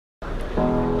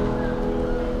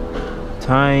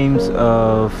Times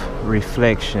of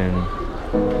reflection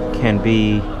can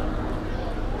be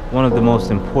one of the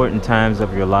most important times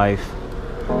of your life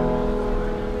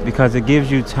because it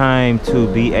gives you time to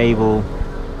be able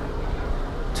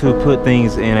to put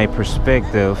things in a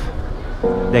perspective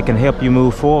that can help you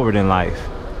move forward in life.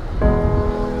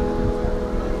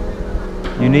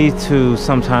 You need to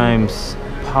sometimes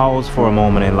pause for a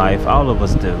moment in life. All of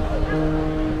us do.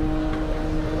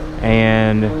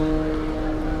 And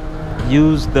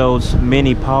use those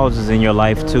many pauses in your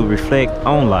life to reflect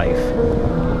on life.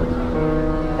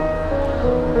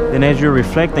 Then as you're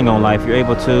reflecting on life, you're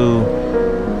able to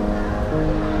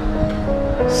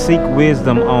seek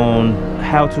wisdom on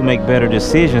how to make better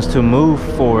decisions to move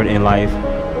forward in life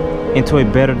into a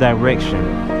better direction,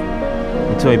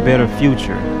 into a better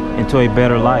future, into a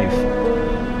better life.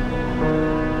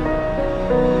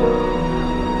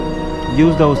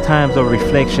 Use those times of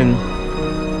reflection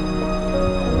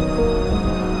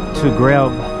to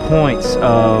grab points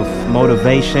of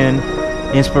motivation,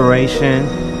 inspiration,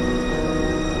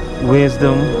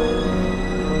 wisdom,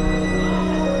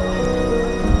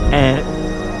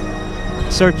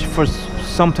 and search for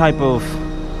some type of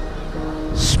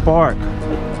spark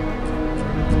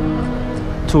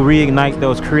to reignite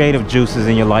those creative juices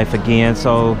in your life again,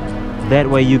 so that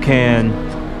way you can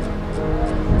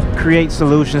create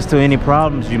solutions to any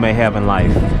problems you may have in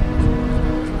life.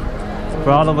 For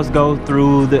all of us go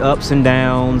through the ups and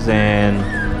downs and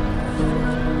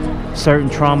certain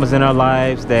traumas in our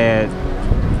lives that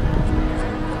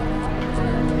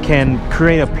can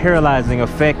create a paralyzing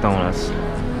effect on us.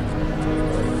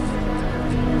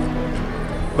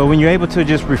 But when you're able to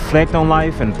just reflect on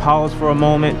life and pause for a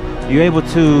moment, you're able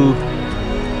to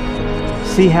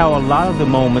see how a lot of the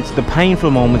moments, the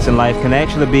painful moments in life, can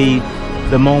actually be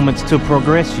the moments to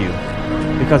progress you.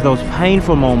 Because those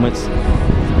painful moments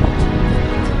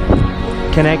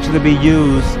can actually be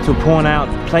used to point out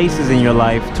places in your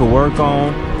life to work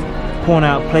on, point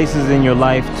out places in your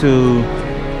life to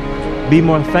be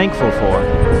more thankful for.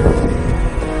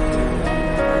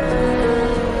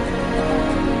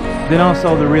 Then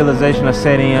also the realization of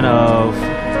setting in of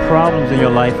problems in your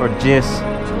life are just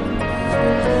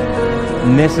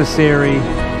necessary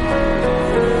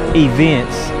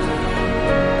events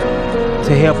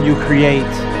to help you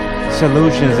create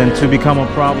solutions and to become a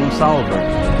problem solver.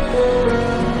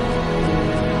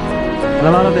 And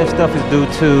a lot of that stuff is due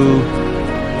to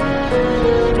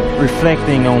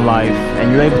reflecting on life,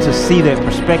 and you're able to see that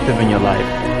perspective in your life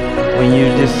when you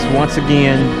just once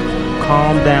again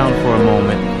calm down for a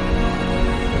moment.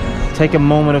 Take a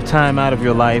moment of time out of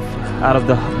your life, out of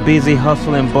the busy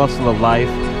hustle and bustle of life,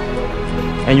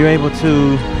 and you're able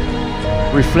to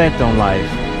reflect on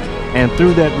life. And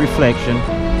through that reflection,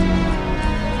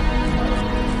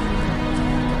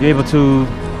 you're able to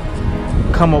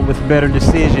come up with better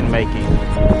decision making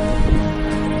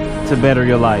to better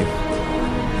your life.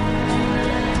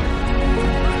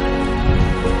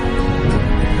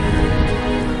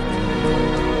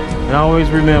 And always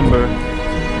remember,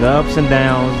 the ups and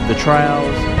downs, the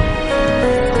trials,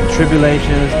 the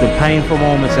tribulations, the painful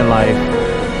moments in life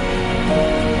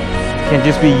can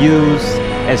just be used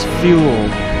as fuel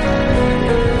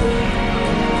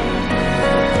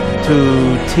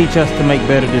to teach us to make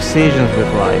better decisions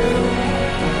with life,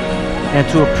 and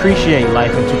to appreciate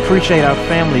life, and to appreciate our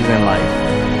families in life.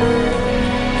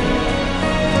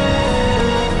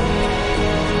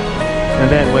 And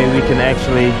that way we can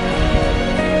actually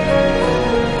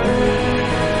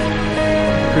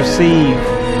perceive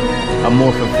a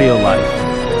more fulfilled life.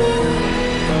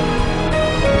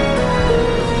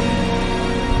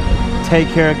 Take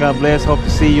care, God bless. Hope to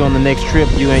see you on the next trip,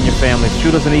 you and your family.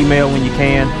 Shoot us an email when you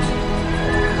can.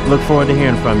 Look forward to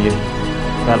hearing from you.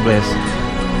 God bless.